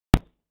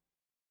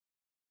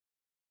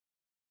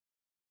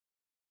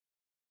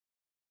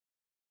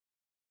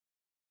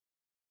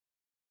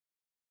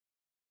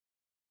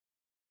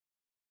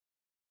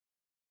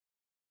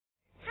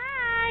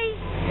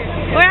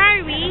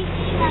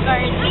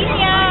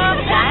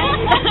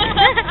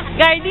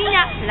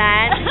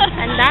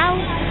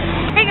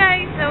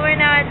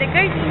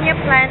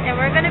plant, and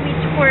we're gonna be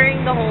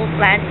touring the whole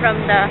plant from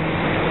the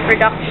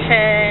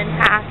production,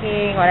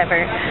 packing,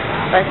 whatever.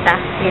 Basta,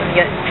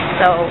 yun.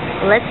 So,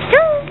 let's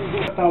go!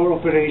 Our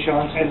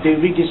operations, and they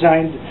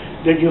redesigned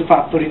their new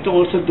factory to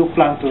also do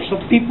plant tours. So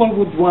people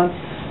would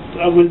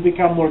will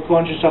become more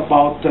conscious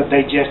about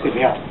digestive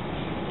health.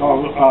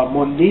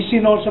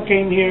 Monisin also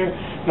came here.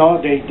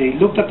 They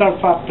looked at our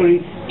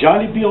factory.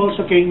 Jollibee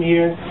also came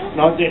here.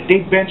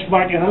 They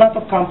benchmark, and a lot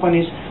of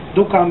companies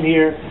do come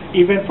here,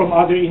 even from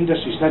other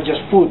industries, not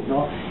just food.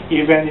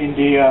 Even in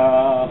the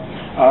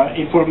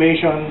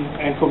information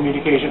and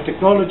communication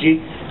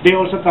technology, they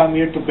also come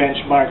here to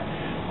benchmark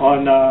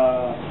on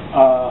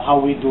how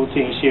we do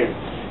things here.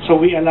 So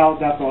we allow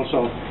that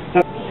also.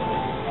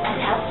 And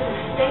has been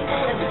a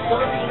staple in the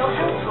Filipino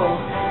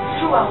household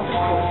throughout the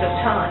course of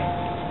time.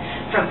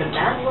 From the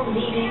manual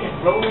kneading and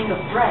rolling of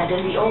bread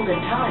in the olden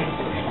times,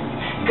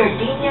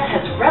 Gardenia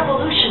has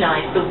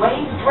revolutionized the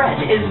way bread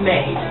is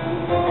made.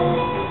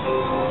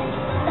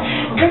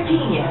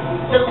 Gardenia,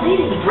 the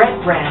leading bread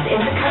brand in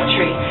the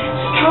country,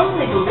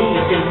 strongly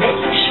believes in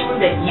making sure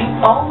that you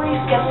always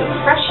get the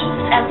freshest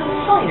and the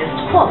finest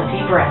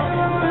quality bread.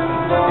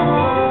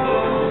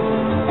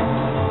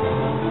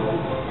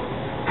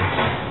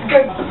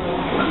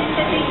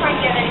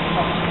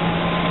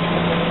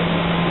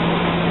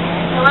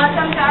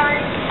 Welcome to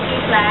our ski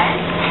plan.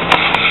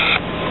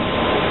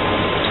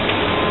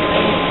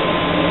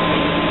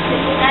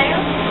 Tayo?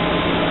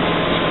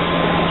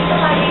 Ito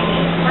ka, baby.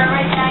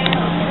 Forward tayo.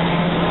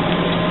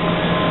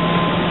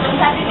 Kung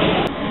sabi ko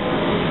yun.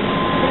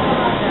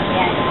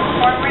 Yan.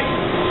 Forward.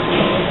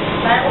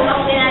 Para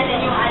umakunin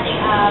natin yung ating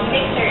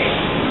mixer.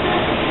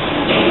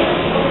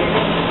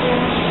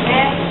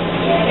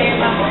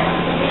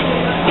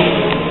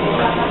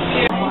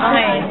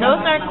 Okay,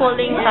 those are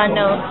cooling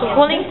tunnels,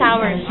 cooling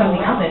towers. From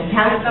the oven,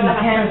 pallets in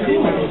pan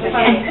coolers,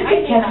 and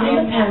quick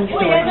cast-in pan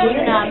storage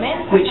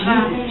units, which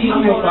use two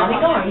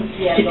robotic arms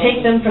to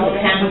take them from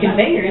the pan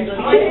conveyors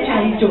to the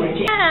pan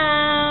storage.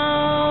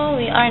 Hello!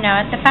 We are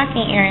now at the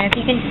packing area. If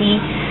you can see,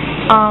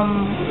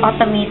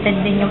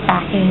 automated din yung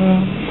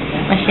packing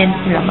machine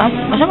sila.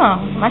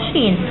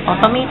 Machine.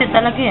 Automated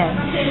talaga yan.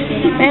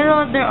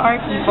 Pero there are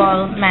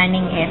people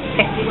manning it.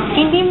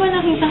 Hindi mo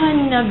nakita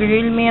kanina,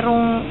 girl,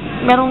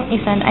 merong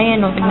isa,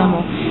 ayan o, tignan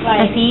mo.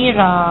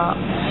 Nasira.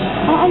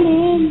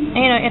 Alin?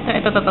 Ayun o, ito.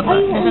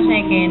 Nasa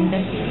second.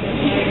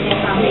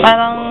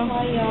 Parang,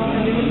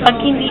 pag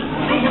hindi,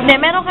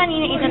 meron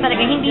kanina isa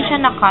talaga, hindi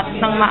siya nakat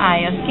ng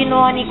maayos.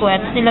 Kinuha ni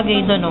Kwet,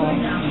 nilagay doon o.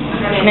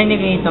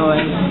 Nilagay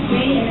doon.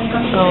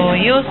 So,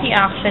 you'll see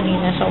actually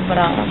na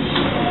sobrang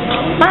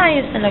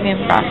maayos talaga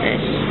yung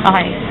process.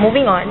 Okay,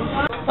 moving on.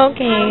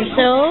 Okay,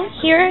 so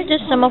here are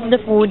just some of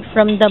the food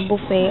from the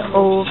buffet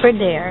over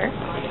there.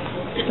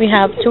 We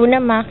have tuna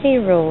maki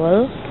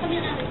roll,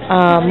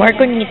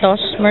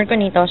 Marconitos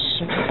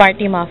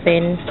party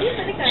muffin,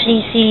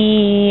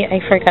 cheesy,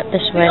 I forgot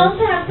this one,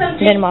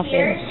 then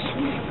muffins.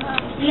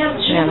 We have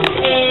juice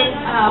and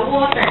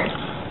water.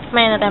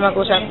 May na tayo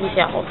mag-usap, busy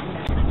ako.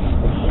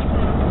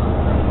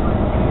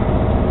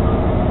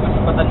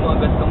 Patan mo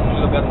agad tong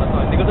lugar na to.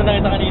 Hindi ko ito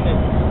nakita kanina.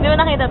 Hindi mo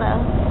nakita to?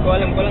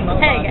 Alam ko lang.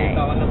 Hey guys.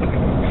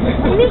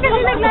 Hindi kasi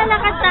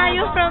naglalakad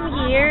tayo from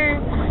here.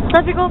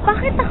 Sabi ko,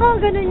 bakit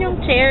ako ganun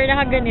yung chair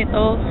na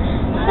ganito?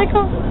 Sabi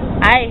ko,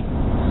 ay,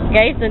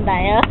 guys, dun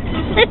tayo.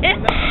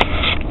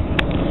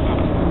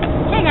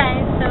 Hey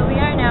guys, so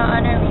we are now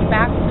on our way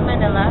back to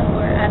Manila.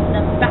 We're at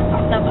the back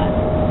of the bus.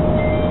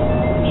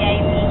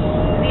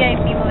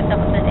 VIP mode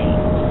ako today.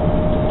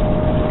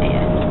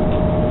 Ayan.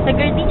 The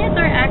Gardenia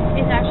Tour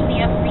is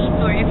actually a free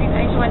tour. If you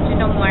guys want to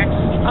know more,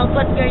 I'll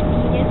put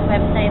Gardenia's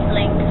website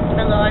link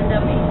below in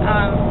the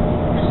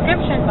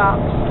description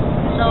box,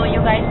 so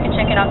you guys can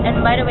check it out.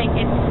 And by the way,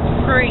 it's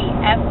free,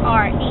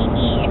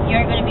 F-R-E-E. If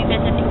you're going to be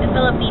visiting the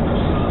Philippines,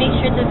 make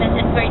sure to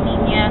visit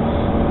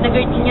the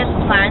Gardenia's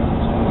plant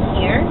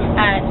here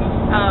at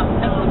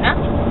Laguna.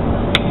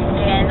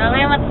 And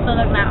mamaya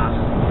matutulog na ako.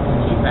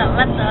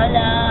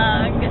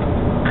 Matulog.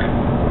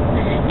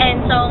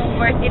 And so,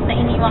 worth it na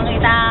iniwang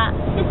kita.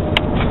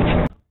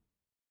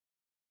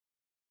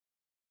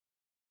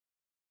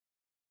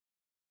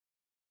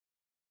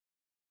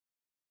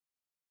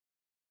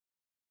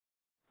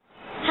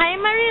 Hi,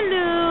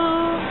 Marilu!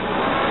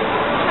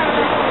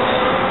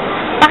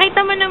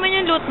 Pakita mo naman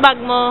yung loot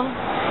bag mo.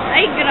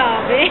 Ay,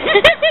 grabe.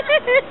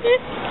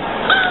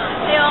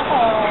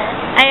 Ayoko.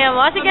 Ayaw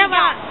mo? Sige,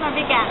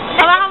 mabigat.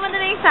 hawakan mo na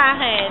lang yung sa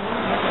akin.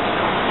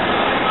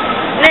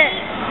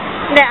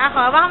 Hindi, ako.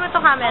 Hawakan mo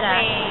itong camera.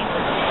 Okay.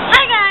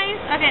 Hi, guys!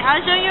 Okay,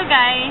 I'll show you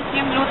guys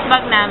yung loot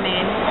bag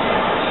namin.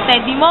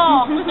 Steady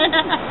mo!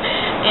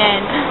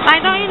 Yan.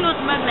 Pakita ko yung loot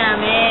bag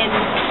namin.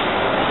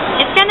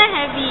 It's kinda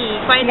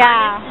heavy, quite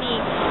honestly.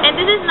 And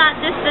this is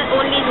not just the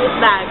only loot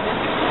bag.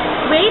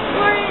 Wait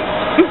for it!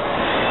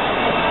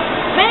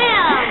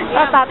 Bam!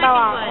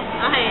 Tatawa.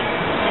 Okay.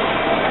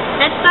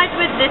 Let's start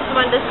with this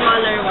one, the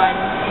smaller one.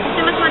 Kasi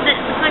mas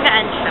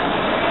magaan siya.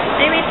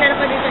 Ay, wait, meron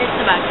pa dito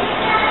sa bag.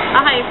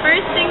 Okay,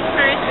 first things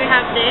first, we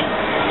have this.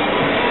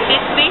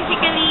 It's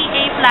basically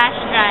a flash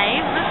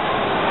drive.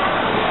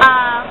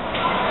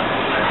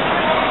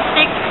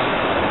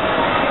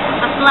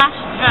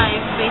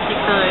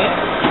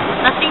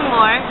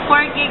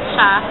 4 gig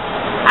siya.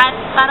 At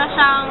para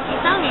siyang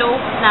isang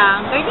loaf ng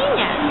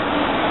gardenia.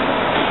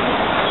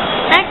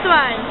 Next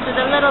one. So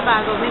the little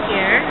bag over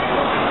here.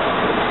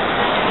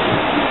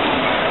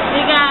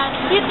 We got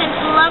cute and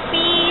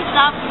fluffy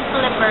soft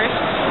slippers.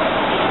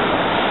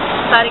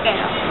 Sorry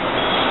kayo.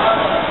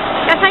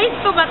 Kasi-size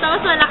ko ba ito?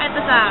 Mas malaki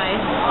ito sa akin.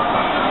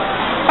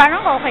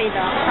 Parang okay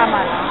lang. Tama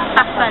lang.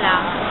 Sakto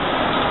lang.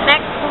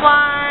 Next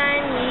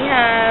one, we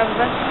have...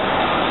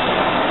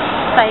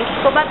 Size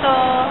ko ba ito?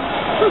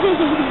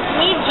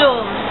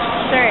 Medium.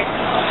 Shirt.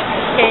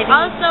 Okay.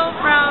 Also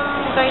from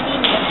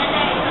Gardenia.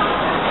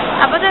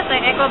 About that,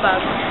 eco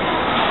bag.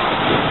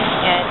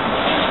 Yan.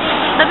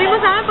 Sabi mo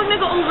sa akin pag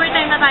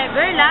nag-overtime na tayo,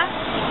 girl, ah.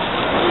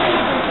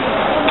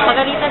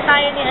 Pagalitan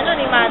tayo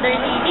ni Mother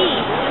Lily.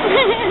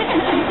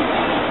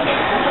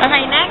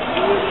 Okay, next.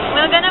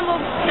 We're gonna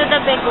move to the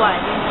big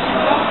one.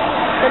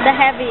 To the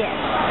heaviest.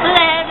 To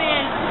the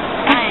heaviest.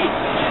 Okay.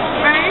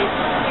 First,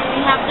 we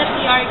have the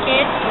PR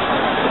kit.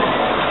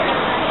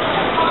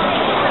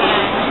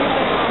 Ayan.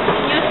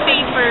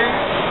 Newspaper.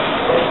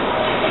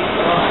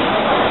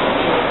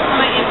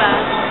 May iba.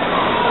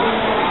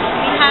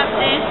 We have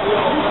this.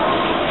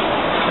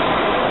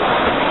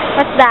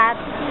 What's that?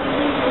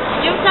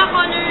 Yung sa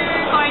color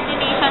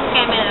coordination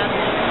camera.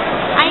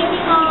 Ay, hindi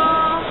ko.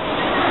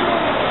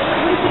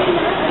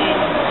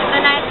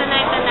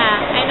 Ito na.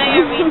 I know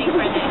you're waiting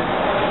for this.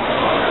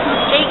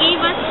 They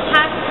gave us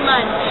half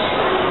lunch,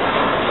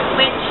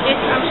 which is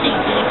from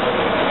Shaky.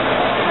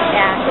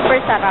 Yeah, super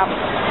sarap.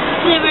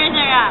 Super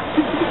sarap.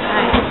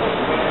 Alright.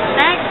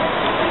 Next.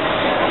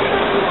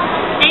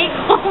 Take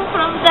home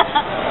from the...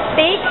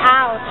 Take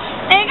out.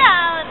 Take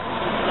out!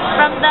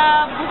 From the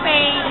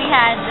buffet, we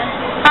had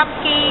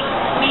cupcake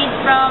made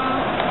from,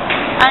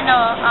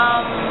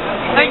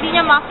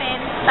 Gardenia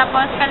muffins,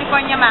 tapos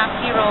California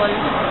Maxi Roll.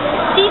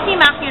 Cheesy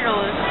Maxi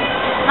Rolls.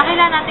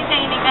 Nakailan natin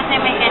kainin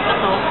kasi may keto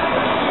to.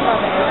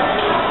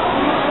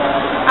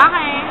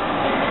 Okay.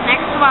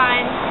 Next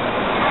one.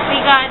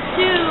 We got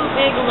 2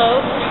 big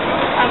loaves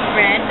of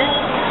bread.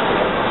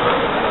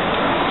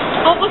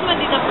 Focus mo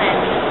dito,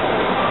 friend.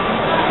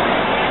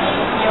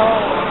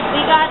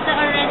 We got the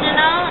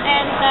original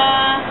and the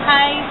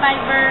high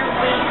fiber